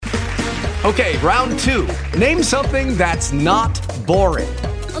Okay, round two. Name something that's not boring.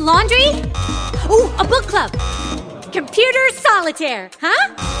 A laundry? Ooh, a book club. Computer solitaire,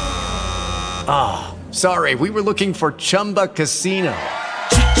 huh? Ah, oh, sorry, we were looking for Chumba Casino.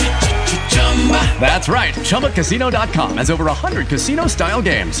 That's right, ChumbaCasino.com has over 100 casino-style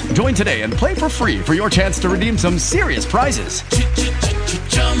games. Join today and play for free for your chance to redeem some serious prizes.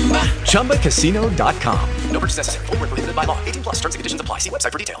 ChumbaCasino.com. No purchase necessary. Void where prohibited by law. 18 plus. Terms and conditions apply. See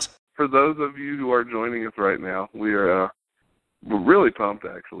website for details. For those of you who are joining us right now, we're really pumped,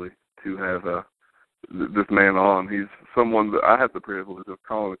 actually, to have this man on. He's someone that I had the privilege of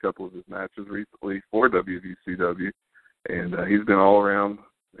calling a couple of his matches recently for WVCW, and he's been all around,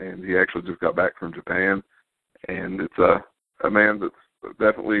 and he actually just got back from Japan, and it's a man that's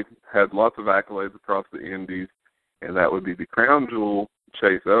definitely had lots of accolades across the indies, and that would be the crown jewel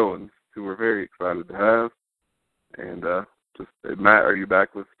Chase Owens, who we're very excited to have. And Matt, are you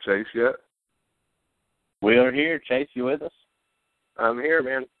back with Chase yet? We are here. Chase, you with us? I'm here,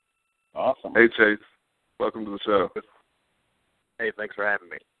 man. Awesome. Hey, Chase. Welcome to the show. Hey, thanks for having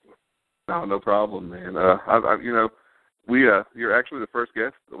me. No problem, man. You're actually the first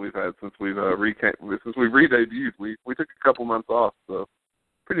guest that we've had since we've re-debuted. We took a couple months off, so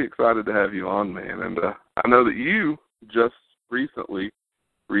pretty excited to have you on, man. And I know that you just recently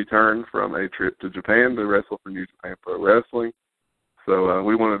returned from a trip to Japan to wrestle for New Japan Pro Wrestling. So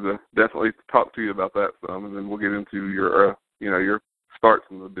we wanted to definitely talk to you about that some, and then we'll get into your starts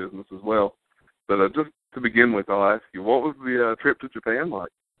in the business as well. But just to begin with, I'll ask you, what was the trip to Japan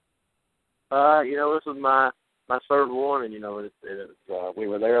like? This was my third one, and we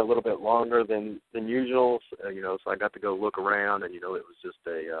were there a little bit longer than usual. So I got to go look around, and it was just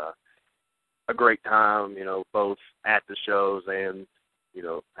a great time. Both at the shows and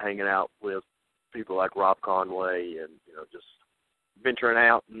hanging out with people like Rob Conway, and just venturing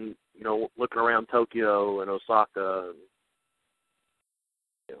out and looking around Tokyo and Osaka. And,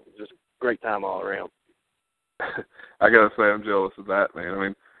 just great time all around. I gotta say, I'm jealous of that, man. I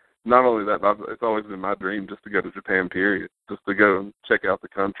mean, not only that, it's always been my dream just to go to Japan, period, just to go and check out the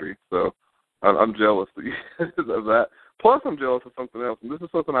country. So I'm jealous of that. Plus, I'm jealous of something else, and this is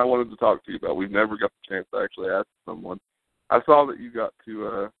something I wanted to talk to you about. We've never got the chance to actually ask someone. I saw that you got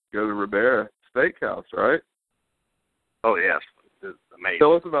to go to Ribera Steakhouse, right? Oh, yes. It's amazing.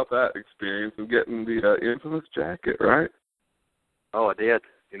 Tell us about that experience of getting the infamous jacket, right? Oh, I did.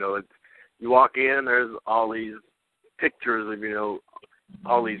 You walk in, there's all these pictures of,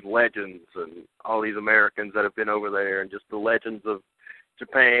 all these legends and all these Americans that have been over there, and just the legends of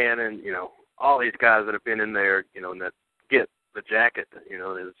Japan, and, all these guys that have been in there, and that get the jacket,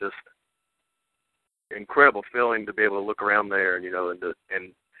 it's just incredible feeling to be able to look around there, and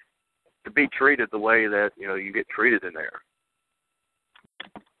to be treated the way that you get treated in there.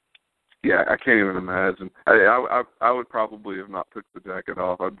 Yeah, I can't even imagine. I would probably have not took the jacket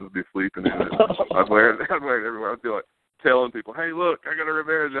off. I'd just be sleeping in it. I'd wear it everywhere. I'd be like telling people, "Hey, look, I got a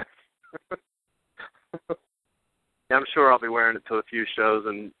Rivera jacket." Yeah, I'm sure I'll be wearing it to a few shows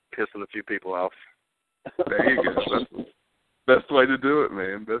and pissing a few people off. There you go. That's the best way to do it,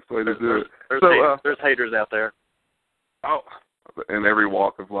 man. Best way to do it. There's haters out there. Oh, in every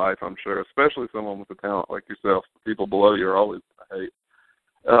walk of life, I'm sure, especially someone with a talent like yourself. The people below you are always going to hate.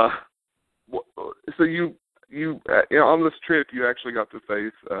 So you on this trip, you actually got to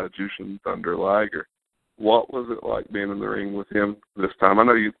face Jushin Thunder Liger. What was it like being in the ring with him this time? I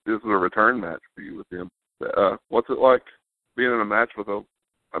know this was a return match for you with him. What's it like being in a match with a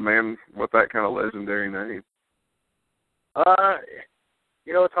man with that kind of legendary name?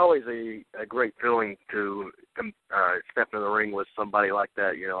 It's always a great feeling to step in the ring with somebody like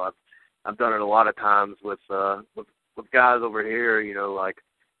that. I've done it a lot of times with guys over here, like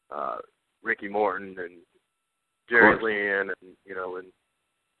Ricky Morton and Jerry Lynn, and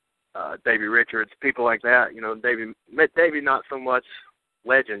Davey Richards, people like that. Davey not so much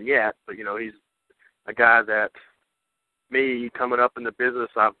legend yet, but he's a guy that me coming up in the business,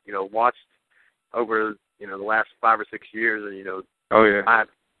 I've watched over the last 5 or 6 years, and oh yeah,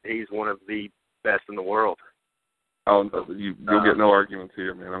 he's one of the best in the world. Oh, you'll get no arguments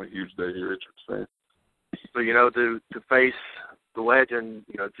here, man. I'm a huge Davey Richards fan. So to face the legend,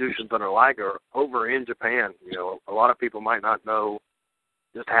 Jushin Thunder Liger over in Japan, a lot of people might not know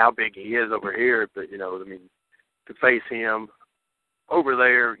just how big he is over here, but to face him over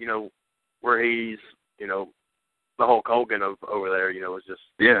there, where he's, the Hulk Hogan of over there, is just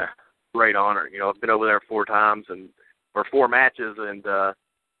great honor. I've been over there 4 times or 4 matches, and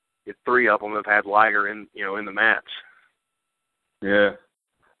 3 of them have had Liger in the match. Yeah,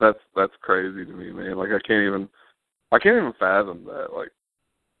 that's crazy to me, man. Like I can't even fathom that. Like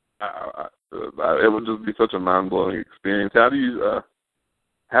it would just be such a mind-blowing experience. How do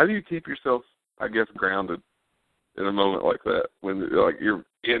you keep yourself, I guess, grounded in a moment like that when like you're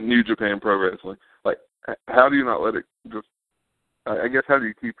in New Japan Pro Wrestling? Like, how do you not let it just? I guess how do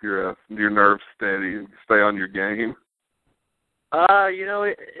you keep your nerves steady and stay on your game?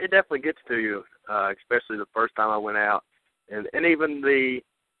 It definitely gets to you, especially the first time I went out, and even the,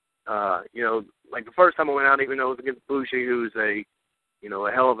 like the first time I went out, even though it was against Bushi, who's a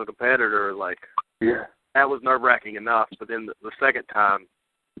hell of a competitor, like, yeah, that was nerve-wracking enough. But then the second time,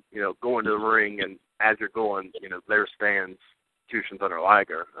 going to the ring, and as you're going, there stands Jushin Thunder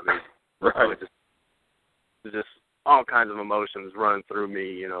Liger. I mean, right. It's just all kinds of emotions running through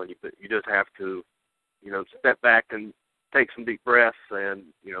me, and you just have to, step back and take some deep breaths and,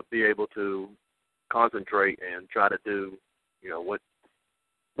 be able to concentrate and try to do,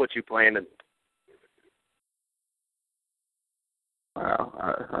 what you planned. And wow,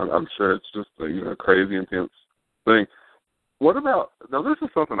 I'm sure it's just a crazy intense thing. What about, now this is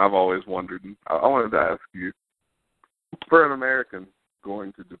something I've always wondered, and I wanted to ask you, for an American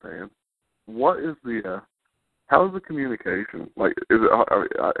going to Japan, how is the communication? Like, is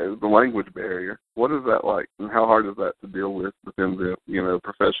the language barrier? What is that like, and how hard is that to deal with within the,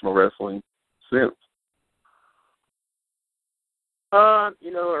 professional wrestling sense?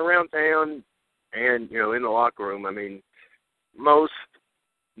 Around town and, in the locker room, I mean, most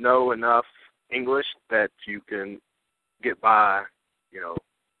know enough English that you can get by,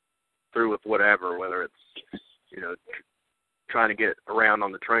 through with whatever, whether it's, trying to get around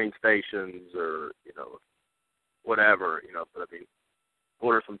on the train stations or, whatever, but I mean,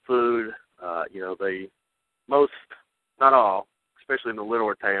 order some food, not all, especially in the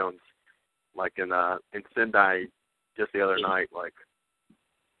littler towns, like in Sendai just the other night, like,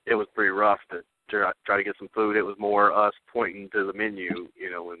 it was pretty rough to try to get some food. It was more us pointing to the menu,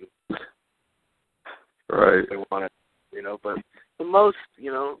 and right. They wanted, but the most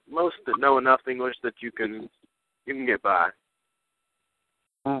that know enough English that you can get by.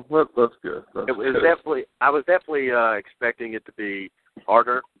 Well, that's good. I was definitely expecting it to be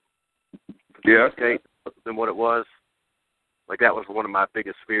harder to communicate than what it was. Like, that was one of my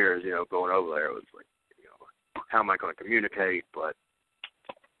biggest fears, going over there. It was like, how am I going to communicate? But,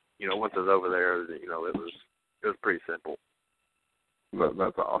 once I was over there, it was pretty simple.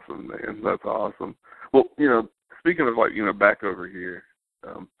 That's awesome, man. That's awesome. Well, speaking of back over here,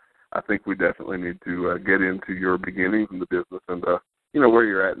 I think we definitely need to get into your beginnings in the business and where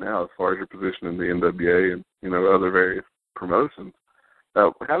you're at now as far as your position in the NWA and other various promotions.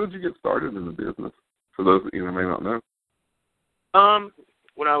 How did you get started in the business? For those that may not know.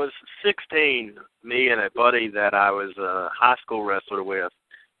 When I was 16, me and a buddy that I was a high school wrestler with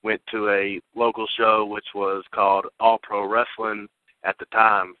went to a local show which was called All Pro Wrestling at the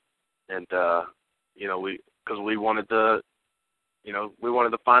time, and because we wanted to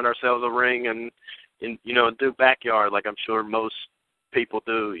find ourselves a ring and do backyard like I'm sure most people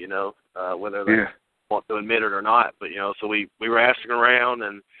do, whether they want to admit it or not. But so we were asking around,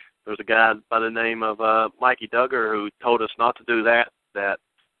 and there was a guy by the name of Mikey Duggar who told us not to do that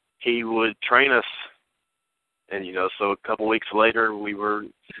he would train us. And so a couple weeks later we were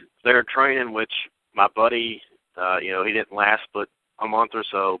there training, which my buddy, he didn't last but a month or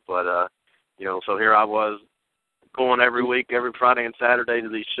so, but so here I was going every week, every Friday and Saturday to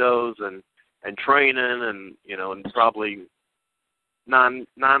these shows and training, and and probably nine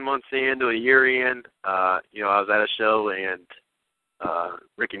months into a year in, I was at a show, and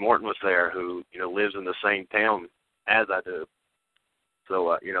Ricky Morton was there, who lives in the same town as I do.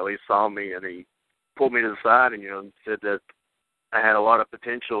 So he saw me and he pulled me to the side and said that I had a lot of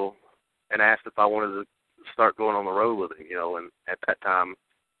potential, and asked if I wanted to start going on the road with him. And at that time,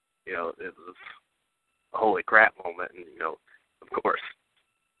 it was a holy crap moment, and of course.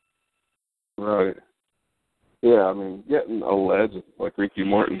 Right. Yeah, I mean, getting a legend like Ricky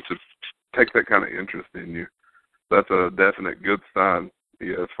Morton to take that kind of interest in you, that's a definite good sign,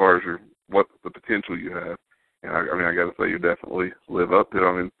 as far as what the potential you have. And I got to say, you definitely live up to it.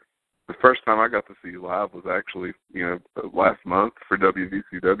 I mean, the first time I got to see you live was actually, last month for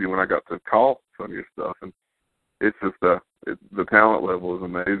WVCW when I got to call some of your stuff. And it's just, the talent level is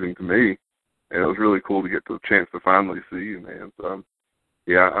amazing to me. And it was really cool to get the chance to finally see you, man. So,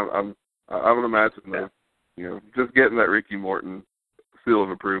 I would imagine that, just getting that Ricky Morton seal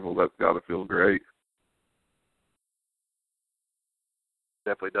of approval, that's got to feel great.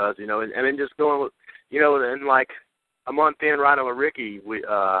 Definitely does, and then just going with, and like a month in riding with Ricky, we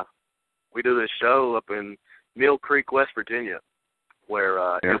do this show up in Mill Creek, West Virginia, where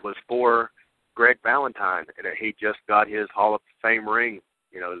it was for Greg Valentine, and he just got his Hall of Fame ring,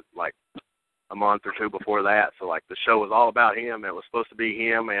 like a month or two before that. So, like, the show was all about him. It was supposed to be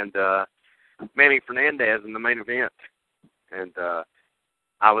him and Manny Fernandez in the main event. And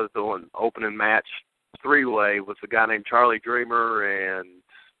I was doing opening match three-way with a guy named Charlie Dreamer, and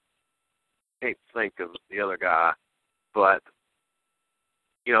I can't think of the other guy. But,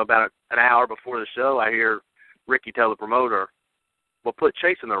 you know, about an hour before the show, I hear Ricky tell the promoter, well, put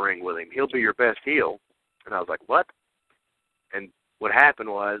Chase in the ring with him. He'll be your best heel. And I was like, what? And what happened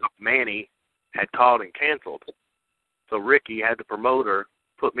was Manny had called and canceled. So Ricky had the promoter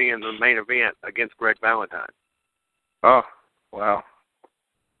put me in the main event against Greg Valentine. Oh, wow.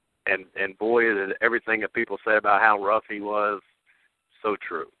 And boy, is everything that people say about how rough he was, so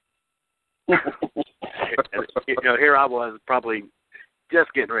true. And, you know, here I was probably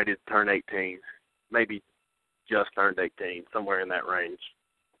just getting ready to turn 18, maybe just turned 18, somewhere in that range.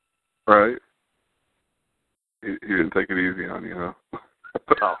 Right. He didn't take it easy on you, huh?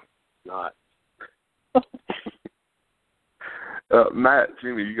 Oh, not. Matt,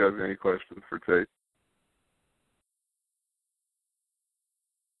 Jimmy, you guys have any questions for Chase?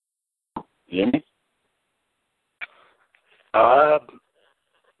 Jimmy?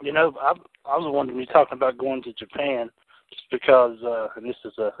 You know, I was wondering, you're talking about going to Japan, just because, and this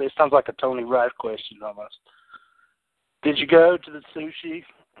sounds like a Tony Wright question almost. Did you go to the sushi,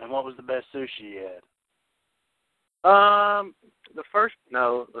 and what was the best sushi you had? The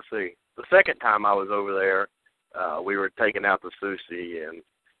second time I was over there, we were taking out the sushi, and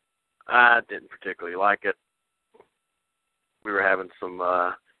I didn't particularly like it. We were having some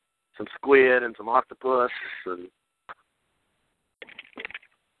squid and some octopus and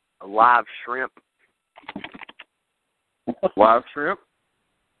a live shrimp. Live shrimp?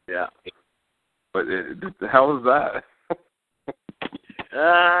 Yeah. But how was that?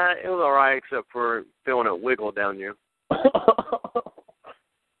 It was all right, except for feeling it wiggle down you.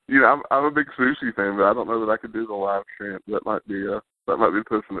 You know, I'm a big sushi fan, but I don't know that I could do the live shrimp. That might be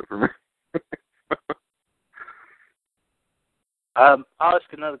pushing it for me. I'll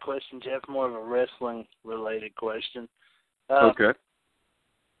ask another question, Jeff, more of a wrestling-related question. Okay.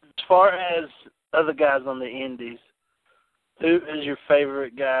 As far as other guys on the indies, who is your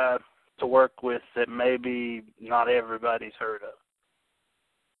favorite guy to work with that maybe not everybody's heard of?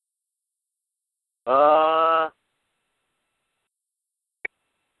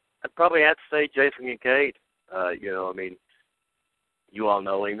 I'd probably have to say Jason Kincaid. You know, I mean, you all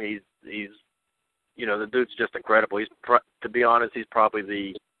know him. He's you know, the dude's just incredible. To be honest, he's probably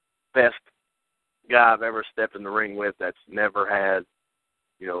the best guy I've ever stepped in the ring with that's never had,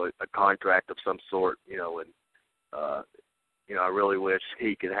 you know, a contract of some sort, you know, and you know, I really wish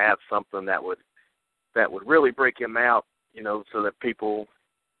he could have something that would really break him out, you know, so that people,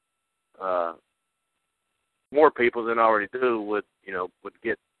 more people than already do would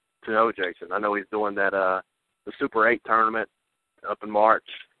get to know Jason. I know he's doing that the Super 8 tournament up in March.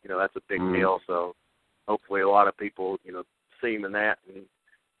 You know, that's a big deal. So hopefully a lot of people, you know, see him in that. And,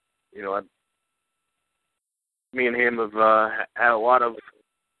 you know, me and him have had a lot of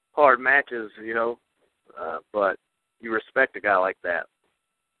hard matches, you know, but you respect a guy like that.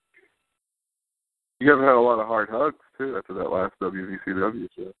 You haven't had a lot of hard hugs, too, after that last WVCW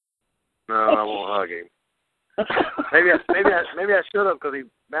show. No, I won't hug him. Maybe I should have, because he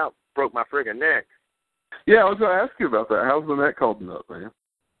about broke my friggin' neck. Yeah, I was going to ask you about that. How's the neck holding up, man?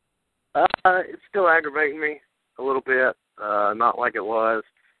 It's still aggravating me a little bit. Not like it was.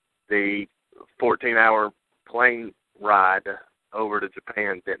 The 14-hour plane ride over to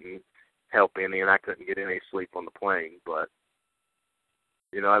Japan didn't help any, and I couldn't get any sleep on the plane. But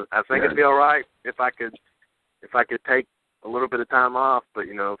you know, I think it'd be all right if I could take a little bit of time off. But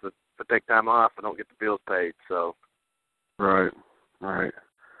you know, if I take time off, I don't get the bills paid. So. Right.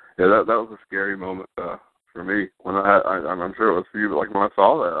 Yeah, that was a scary moment for me. When I'm sure it was for you, but like when I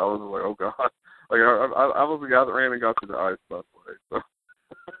saw that, I was like, oh god. Like I was the guy that ran and got to the ice, by the way. So.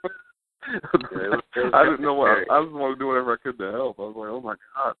 I didn't know what I was wanting to do whatever I could to help. I was like, oh my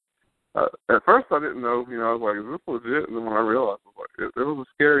god. At first, I didn't know. You know, I was like, is this legit? And then when I realized, I was like, it was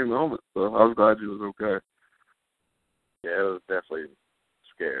a scary moment. So I was glad you was okay. Yeah, it was definitely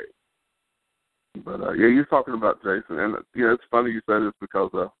scary. But yeah, you're talking about Jason, and you know, it's funny you say this because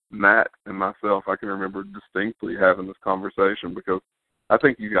Matt and myself, I can remember distinctly having this conversation because I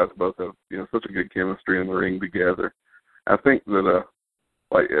think you guys both have, you know, such a good chemistry in the ring together. I think that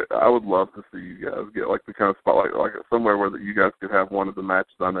like I would love to see you guys get like the kind of spotlight, like somewhere where that you guys could have one of the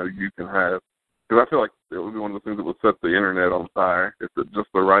matches I know you can have, because I feel like it would be one of the things that would set the internet on fire if just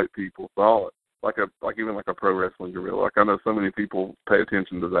the right people saw it, like even a pro wrestling gorilla. Like I know so many people pay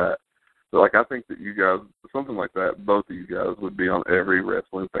attention to that. So, like, I think that you guys, something like that, both of you guys would be on every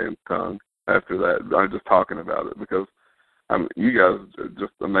wrestling fan's tongue. after that. I'm just talking about it because you guys are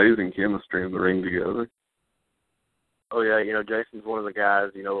just amazing chemistry in the ring together. Oh yeah, Jason's one of the guys.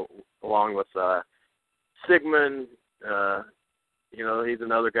 Along with Sigmund, he's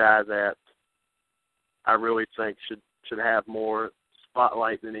another guy that I really think should have more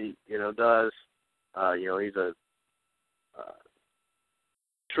spotlight than he does. He's a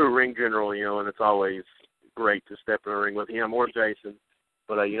true ring general, and it's always great to step in the ring with him or Jason.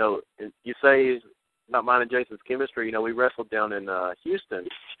 But you say not mine and Jason's chemistry. We wrestled down in Houston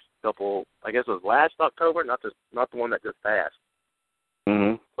I guess it was last October, not the one that just passed.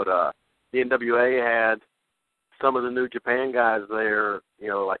 Mm-hmm. But the NWA had some of the New Japan guys there,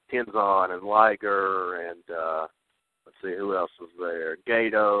 like Tenzon and Liger and let's see who else was there,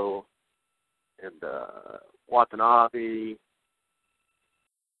 Gato and Watanabe.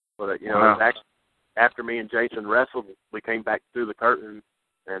 But wow. Actually, after me and Jason wrestled, we came back through the curtain,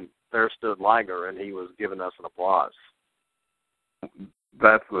 and there stood Liger, and he was giving us an applause.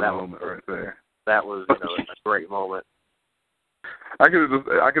 That's the moment right there. That was a great moment. I could have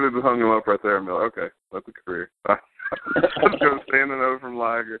just hung him up right there and be like, okay, that's a career. I'm just going standing over from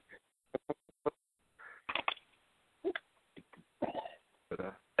Liger.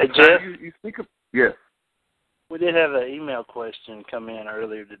 Hey, Jeff. You speak of, yes. We did have an email question come in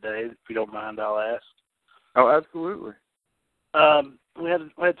earlier today. If you don't mind, I'll ask. Oh, absolutely. We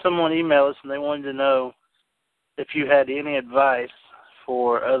had someone email us, and they wanted to know if you had any advice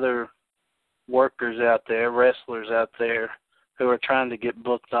for other workers out there, wrestlers out there, who are trying to get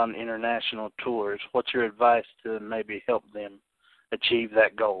booked on international tours. What's your advice to maybe help them achieve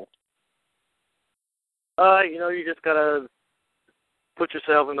that goal? You just got to put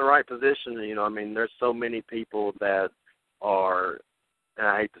yourself in the right position. There's so many people that are, and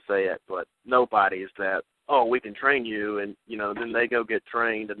I hate to say it, but nobodies that, oh, we can train you, and, then they go get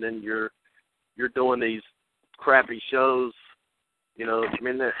trained, and then you're doing these crappy shows.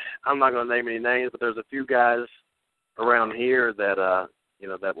 I'm not going to name any names, but there's a few guys around here that,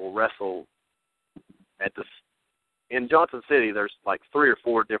 that will wrestle at this. In Johnson City, there's like 3 or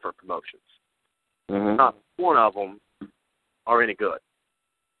 4 different promotions. Mm-hmm. Not one of them are any good.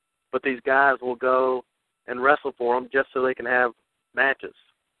 But these guys will go and wrestle for them just so they can have matches.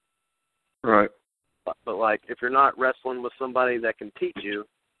 Right. But like, if you're not wrestling with somebody that can teach you,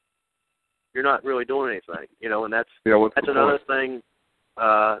 you're not really doing anything. And that's another thing.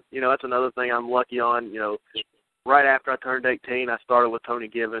 That's another thing I'm lucky on. Right after I turned 18, I started with Tony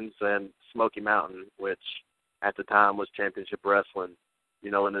Givens and Smoky Mountain, which at the time was championship wrestling.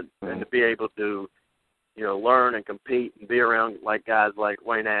 And to be able to, learn and compete and be around like guys like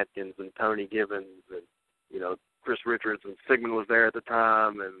Wayne Atkins and Tony Givens and, Chris Richards, and Sigmund was there at the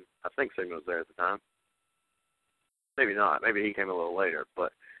time, and I think Sigmund was there at the time. Maybe not. Maybe he came a little later.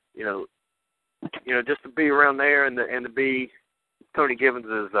 But, just to be around there and to be Tony Givens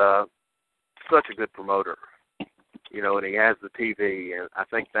is such a good promoter, and he has the TV, and I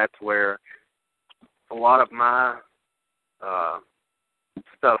think that's where a lot of my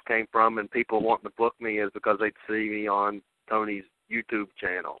stuff came from, and people wanting to book me is because they'd see me on Tony's YouTube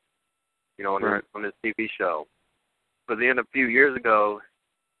channel, on his TV show. But then a few years ago,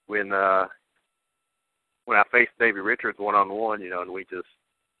 when I faced Davey Richards one-on-one, and we just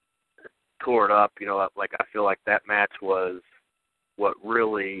tore it up, like I feel like that match was what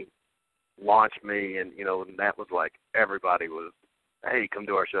really launched me, and and that was like everybody was, hey, come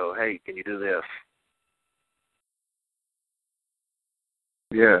to our show, hey, can you do this?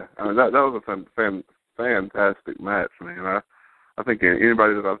 Yeah, that was a fantastic match, man. I think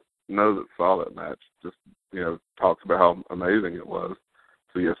anybody that I know that saw that match just talks about how amazing it was.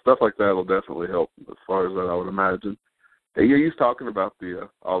 So yeah, stuff like that will definitely help as far as that, I would imagine. Hey, yeah, he's talking about the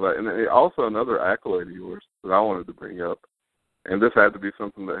all that, and also another accolade of yours that I wanted to bring up, and this had to be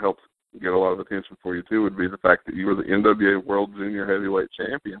something that helps get a lot of attention for you too, would be the fact that you were the NWA World Junior Heavyweight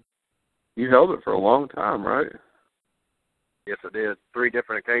Champion. You held it for a long time, right? Yes, I did. 3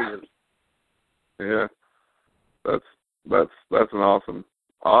 different occasions. Yeah, that's an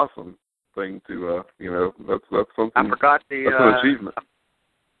awesome thing to that's something. I forgot that's an achievement.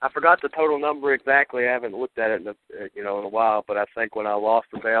 I forgot the total number exactly. I haven't looked at it in a while, but I think when I lost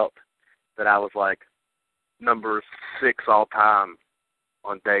the belt, that I was like number 6 all time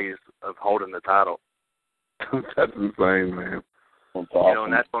on days of holding the title. That's insane, man. That's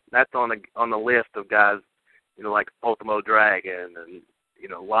awesome. And that's on the list of guys, like Ultimo Dragon and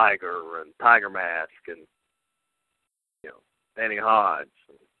Liger and Tiger Mask and Danny Hodge.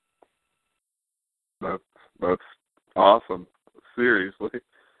 That's awesome. Seriously.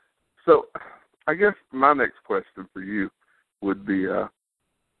 So, I guess my next question for you would be,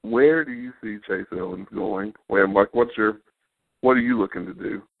 where do you see Chase Owens going? Like, what are you looking to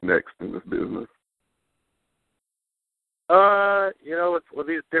do next in this business? With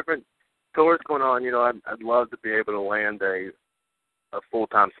these different tours going on, I'd love to be able to land a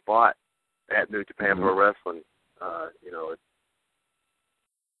full-time spot at New Japan Pro Wrestling. It's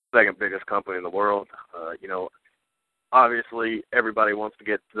the second biggest company in the world. Obviously everybody wants to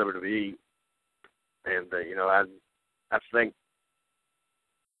get to WWE, and I think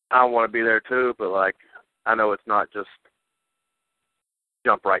I want to be there too. But I know it's not just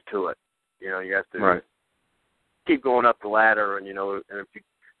jump right to it. You have to keep going up the ladder, and and if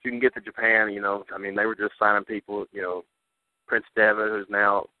you can get to Japan, they were just signing people, Prince Devitt, who's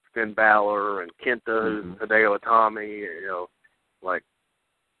now Finn Balor, and Kenta, who's Hideo Itami, like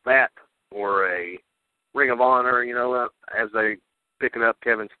that, or a Ring of Honor, as they picking up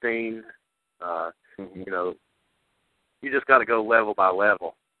Kevin Steen, you just got to go level by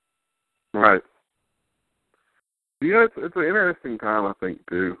level. Right. It's an interesting time, I think,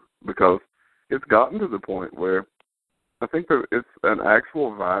 too, because it's gotten to the point where I think that it's an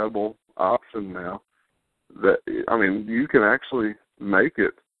actual viable option now. That you can actually make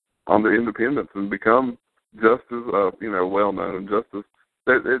it on the independents and become just as well known, and just as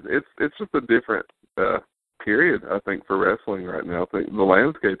it's just a different period, I think, for wrestling right now. I think the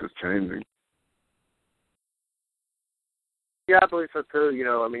landscape is changing. Yeah, I believe so too.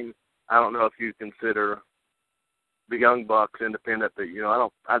 I don't know if you consider the Young Bucks independent, but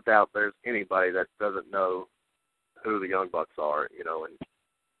I doubt there's anybody that doesn't know who the Young Bucks are.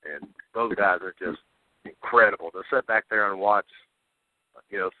 And those guys are just incredible. To sit back there and watch,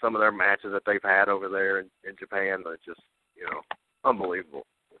 some of their matches that they've had over there in Japan, are just unbelievable.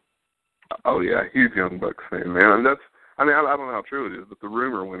 Oh yeah, huge Young Bucks fan, man. And I don't know how true it is, but the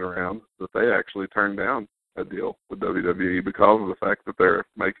rumor went around that they actually turned down a deal with WWE because of the fact that they're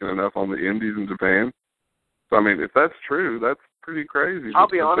making enough on the indies in Japan. So if that's true, that's pretty crazy. I'll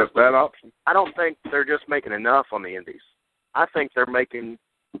be honest, that option. I don't think they're just making enough on the indies. I think they're making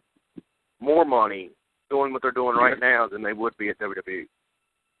more money doing what they're doing right now than they would be at WWE.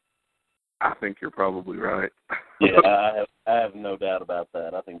 I think you're probably right. Yeah, I have no doubt about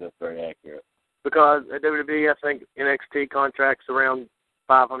that. I think that's very accurate. Because at WWE, I think NXT contracts around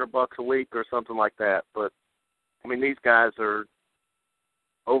 $500 a week or something like that. But these guys are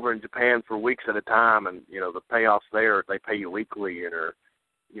over in Japan for weeks at a time, and the payoffs there, they pay you weekly and are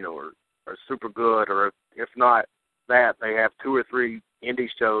super good. Or if not that, they have 2 or 3 indie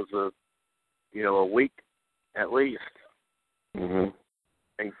shows a week at least. Mm-hmm.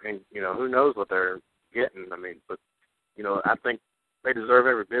 And who knows what they're getting. But I think they deserve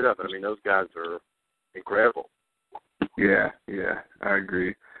every bit of it. Those guys are incredible. Yeah, I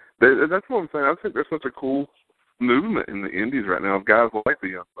agree. That's what I'm saying. I think there's such a cool movement in the indies right now of guys like the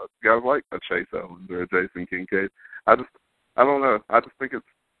Young Bucks, guys like a Chase Owens or a Jason Kincaid. I don't know. I just think it's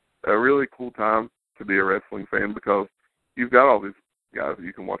a really cool time to be a wrestling fan because you've got all these guys that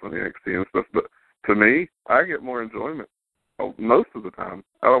you can watch on the NXT and stuff. But to me, I get more enjoyment most of the time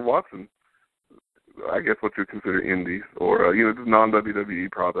out of watching, I guess, what you consider indies or just non-WWE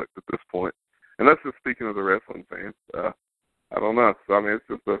product at this point. And that's just speaking of the wrestling fans. I don't know. So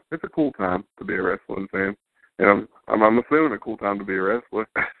it's a cool time to be a wrestling fan. And I'm assuming a cool time to be a wrestler.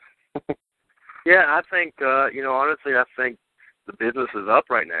 Yeah, I think, honestly, I think the business is up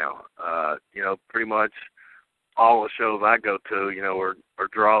right now. Pretty much all the shows I go to, are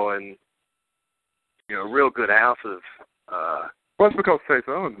drawing, real good houses. Well, it's because Chase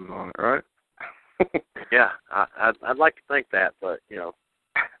Owens is on it, right? Yeah, I'd like to think that, but,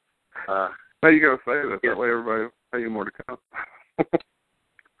 How you going to say that? That way everybody will pay you more to come.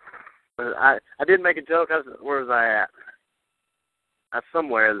 But I did make a joke. Where was I at? I was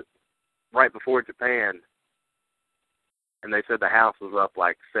somewhere right before Japan, and they said the house was up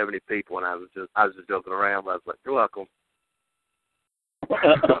like 70 people, and I was just joking around. But I was like, "You're welcome."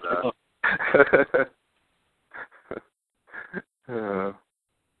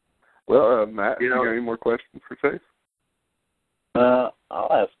 Matt, you got any more questions for Chase? I'll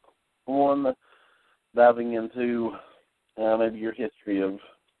ask one, diving into maybe your history of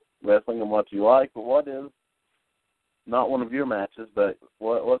wrestling and what you like, but what is not one of your matches, but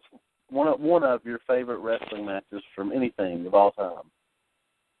what's one of your favorite wrestling matches from anything of all time?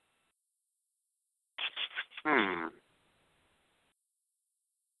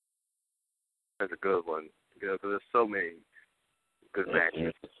 That's a good one. Because there's so many good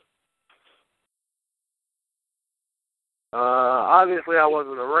matches. Obviously, I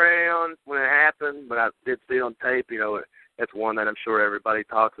wasn't around when it happened, but I did see it on tape. It's one that I'm sure everybody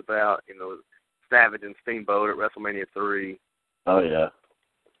talks about. Savage and Steamboat at WrestleMania 3. Oh, yeah.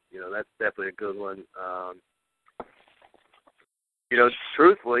 that's definitely a good one.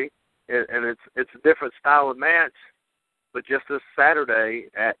 Truthfully, and it's a different style of match, but just this Saturday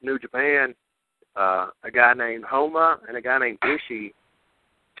at New Japan, a guy named Homa and a guy named Ishii,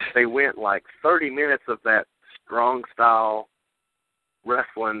 they went like 30 minutes of that strong style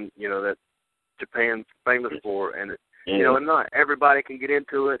wrestling, that Japan's famous for, and and not everybody can get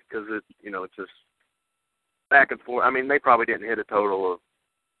into it because it's just back and forth. I mean, they probably didn't hit a total of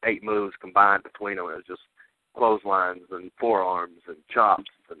 8 moves combined between them. It was just clotheslines and forearms and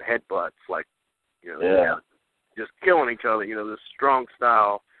chops and headbutts, like just killing each other. This strong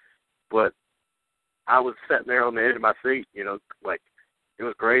style. But I was sitting there on the edge of my seat. Like it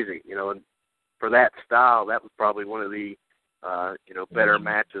was crazy. And for that style, that was probably one of the better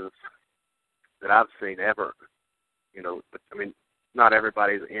matches that I've seen ever. But I mean, not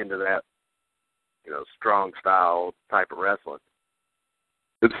everybody's into that, strong style type of wrestling.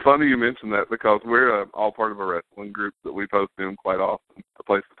 It's funny you mention that because we're all part of a wrestling group that we post in quite often, a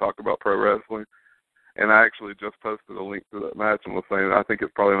place to talk about pro wrestling. And I actually just posted a link to that match and was saying I think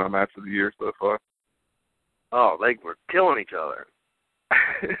it's probably my match of the year so far. Oh, they were killing each other.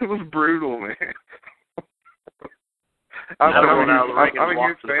 It was brutal, man. I'm a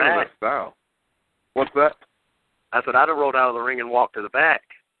huge fan of that style. What's that? I said I'd have rolled out of the ring and walked to the back.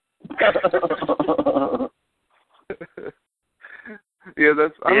 Yeah,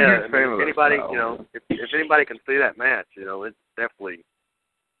 I'm a huge fan of that anybody, style. If anybody can see that match, it's definitely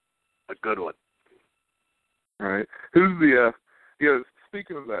a good one. Right. Who's the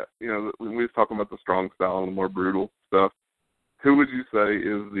speaking of that, when we was talking about the strong style and the more brutal stuff, who would you say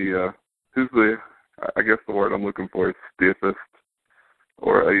is who's the I guess the word I'm looking for is stiffest,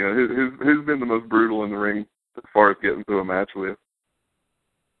 or who's been the most brutal in the ring as far as getting to a match with?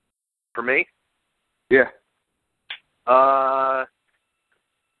 For me? Yeah.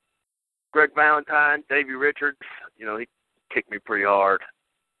 Greg Valentine, Davey Richards, he kicked me pretty hard.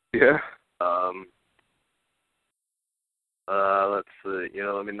 Yeah. Let's see,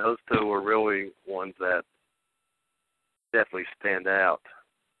 those two were really ones that definitely stand out.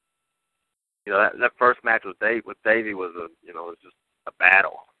 That first match with Davey was was just a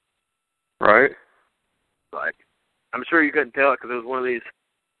battle. Right. Like, I'm sure you couldn't tell it because it was one of these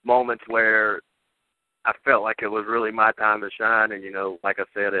moments where I felt like it was really my time to shine, and like I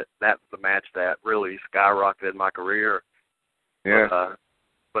said, that was the match that really skyrocketed my career. Yeah.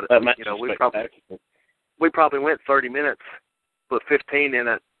 But that match we probably went 30 minutes, put 15 in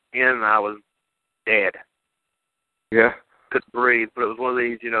it, and I was dead. Yeah. Couldn't breathe, but it was one of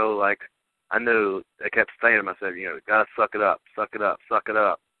these, like I knew. I kept saying to myself, gotta suck it up, suck it up, suck it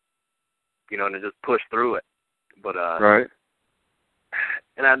up, and then just push through it. But right.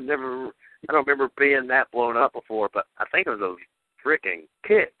 And I don't remember being that blown up before, but I think it was those freaking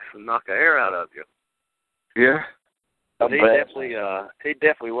kicks and knock the air out of you. Yeah. He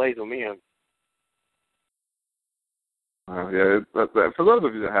definitely lays them in. For those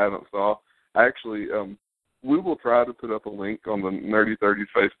of you that haven't saw, actually, we will try to put up a link on the Nerdy30s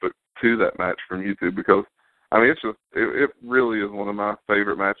Facebook to that match from YouTube because, it really is one of my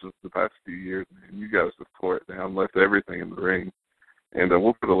favorite matches the past few years. Man, you guys just tore it down, left everything in the ring. And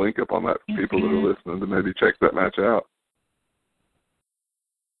we'll put a link up on that for people that are listening to maybe check that match out.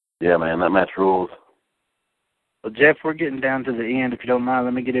 Yeah, man, that match rules. Well, Jeff, we're getting down to the end. If you don't mind,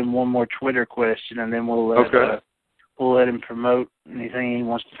 let me get in one more Twitter question, and then we'll let him promote anything he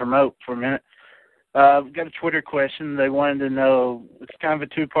wants to promote for a minute. We've got a Twitter question. They wanted to know, it's kind of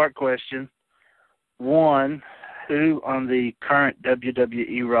a two-part question. One, who on the current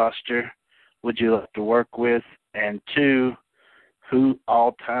WWE roster would you like to work with? And two, who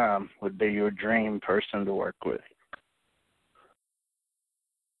all-time would be your dream person to work with?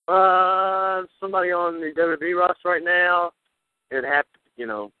 Somebody on the WWE roster right now, it'd have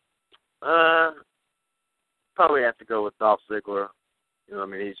to, probably have to go with Dolph Ziggler.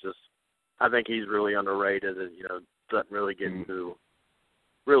 I think he's really underrated and, doesn't really get to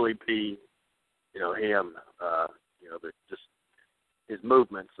really be, him, just his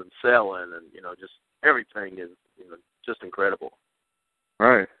movements and selling and, just everything is, just incredible.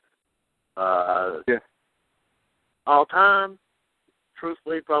 Right. Yeah. All time,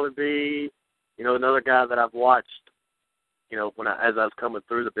 truthfully, probably be, another guy that I've watched, as I was coming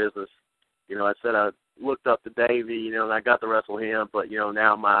through the business. I said I looked up to Davey, and I got to wrestle him, but,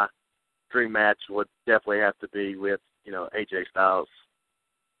 now my dream match would definitely have to be with, AJ Styles.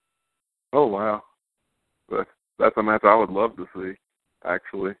 Oh, wow. That's a match I would love to see,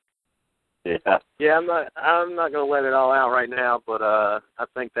 actually. Yeah. Yeah, I'm not going to let it all out right now, but I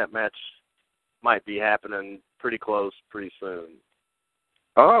think that match might be happening pretty close, pretty soon.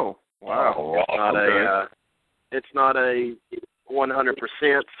 Oh, wow. It's not a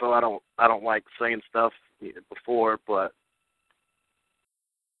 100%, so I don't like saying stuff before, but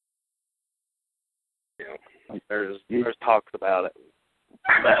there's talks about it.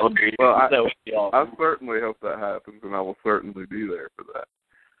 That would be awesome. I certainly hope that happens, and I will certainly be there for that.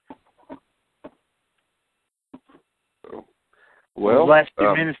 So, well, last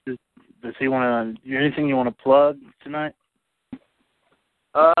few minutes, does he want to? Anything you want to plug tonight?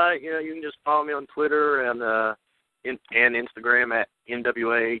 You can just follow me on Twitter and Instagram at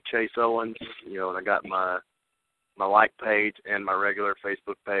NWA Chase Owens. And I got my like page and my regular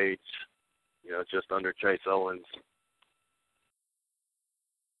Facebook page. Just under Chase Owens.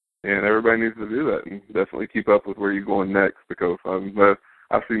 And everybody needs to do that and definitely keep up with where you're going next, because I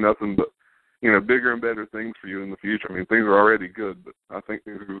see nothing but bigger and better things for you in the future. I mean, things are already good, but I think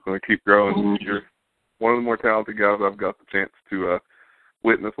things are going to keep growing. Mm-hmm. You're one of the more talented guys I've got the chance to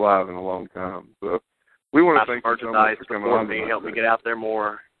witness live in a long time. So we want to thank you so much for coming on. Help me get out there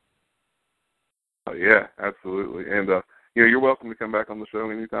more. Yeah, absolutely. And you're welcome to come back on the show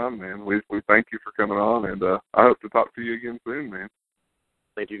anytime, man. We thank you for coming on, and I hope to talk to you again soon, man.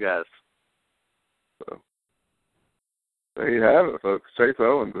 Thank you, guys. So there you have it, folks. Chase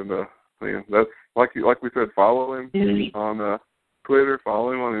Owens, and man, that's like we said. Follow him on Twitter.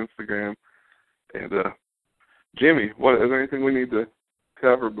 Follow him on Instagram. And Jimmy, is there anything we need to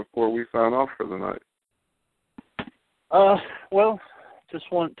cover before we sign off for the night? Well,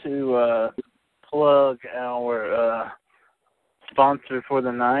 just want to plug our sponsor for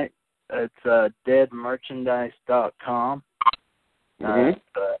the night. It's deadmerchandise.com.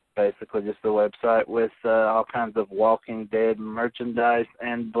 Basically just a website with all kinds of Walking Dead merchandise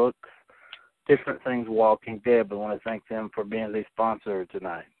and books, different things Walking Dead, but I want to thank them for being the sponsor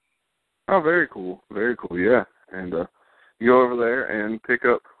tonight. Oh, very cool. Very cool, yeah. And you go over there and pick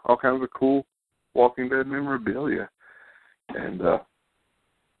up all kinds of cool Walking Dead memorabilia. And,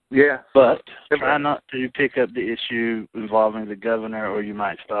 yeah. But try not to pick up the issue involving the governor, or you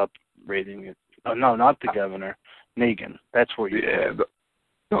might stop reading it. Oh, no, not the governor. Negan. That's where you go.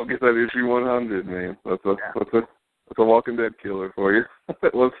 Don't get that issue 100, man. That's a Walking Dead killer for you.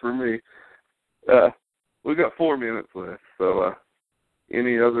 That was for me. We've got 4 minutes left, so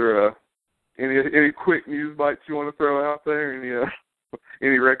any other any quick news bites you want to throw out there?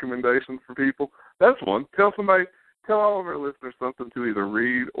 Any recommendations for people? That's one. Tell all of our listeners something to either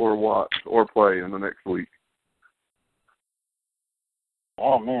read or watch or play in the next week.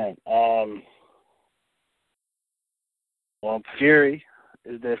 Oh man. Well, Fury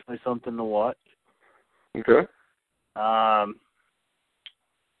is definitely something to watch. Okay. Man,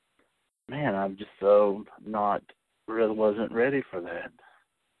 I'm just so wasn't ready for that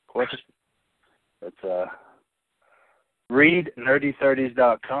question. But read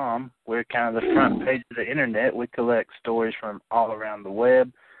Nerdy30s.com. We're kind of the front page of the internet. We collect stories from all around the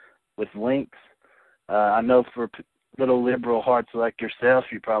web with links. I know for little liberal hearts like yourself,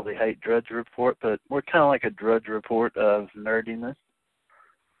 you probably hate Drudge Report, but we're kind of like a Drudge Report of nerdiness.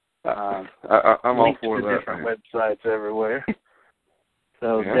 I'm all for that. Different websites everywhere.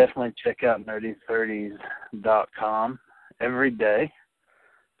 So definitely check out Nerdy30s.com every day.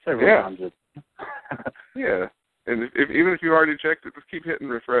 Several times a day. Yeah. And even if you already checked it, just keep hitting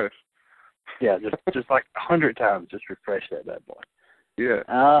refresh. Yeah, just like 100 times, just refresh that bad boy. Yeah,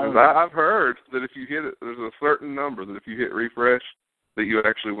 I've heard that if you hit it, there's a certain number that if you hit refresh, that you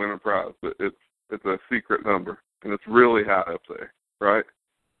actually win a prize. But it's a secret number, and it's really high up there, right?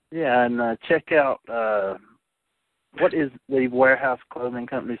 Yeah, and check out what is the Warehouse Clothing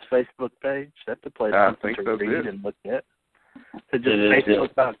Company's Facebook page. That's the place to read and look at. So just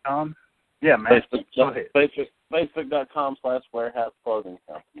Facebook.com. Yeah, man. Go ahead. Facebook.com/Warehouse Clothing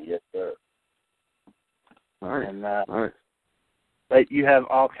Company. Yes, sir. All right. And all right. you have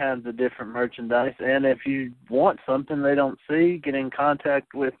all kinds of different merchandise, and if you want something they don't see, get in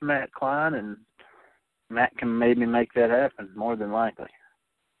contact with Matt Klein, and Matt can maybe make that happen, more than likely.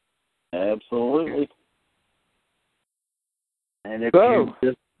 Absolutely. And if you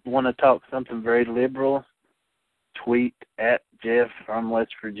just want to talk something very liberal, tweet at Jeff from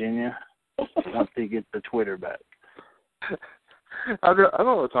West Virginia once he gets the Twitter back. I don't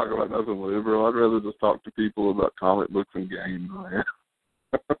want to talk about nothing liberal. I'd rather just talk to people about comic books and games.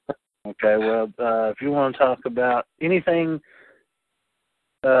 Okay, well, if you want to talk about anything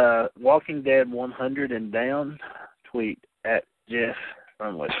Walking Dead 100 and down, tweet at Jeff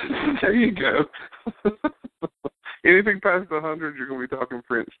from West Virginia. There you go. Anything past 100, you're going to be talking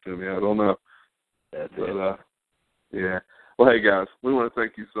French to me. I don't know. That's it. Yeah. Well, hey, guys, we want to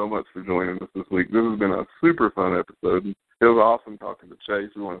thank you so much for joining us this week. This has been a super fun episode. It was awesome talking to Chase.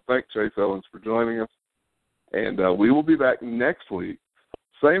 We want to thank Chase Owens for joining us. And we will be back next week.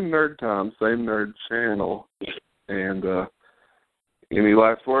 Same nerd time, same nerd channel. And any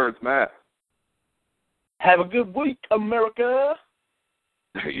last words, Matt? Have a good week, America.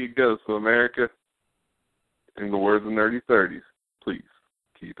 There you go. So, America, in the words of Nerdy30s, please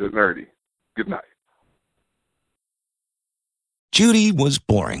keep it nerdy. Good night. Judy was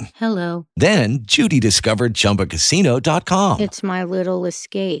boring. Hello. Then Judy discovered ChumbaCasino.com. It's my little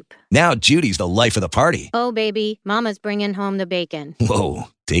escape. Now Judy's the life of the party. Oh, baby, mama's bringing home the bacon. Whoa,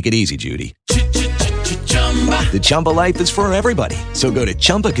 take it easy, Judy. The Chumba life is for everybody. So go to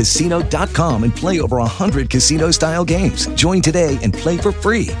ChumbaCasino.com and play over 100 casino-style games. Join today and play for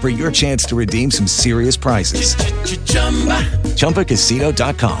free for your chance to redeem some serious prizes.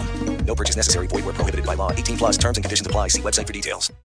 ChumbaCasino.com. No purchase necessary. Void where prohibited by law. 18+ terms and conditions apply. See website for details.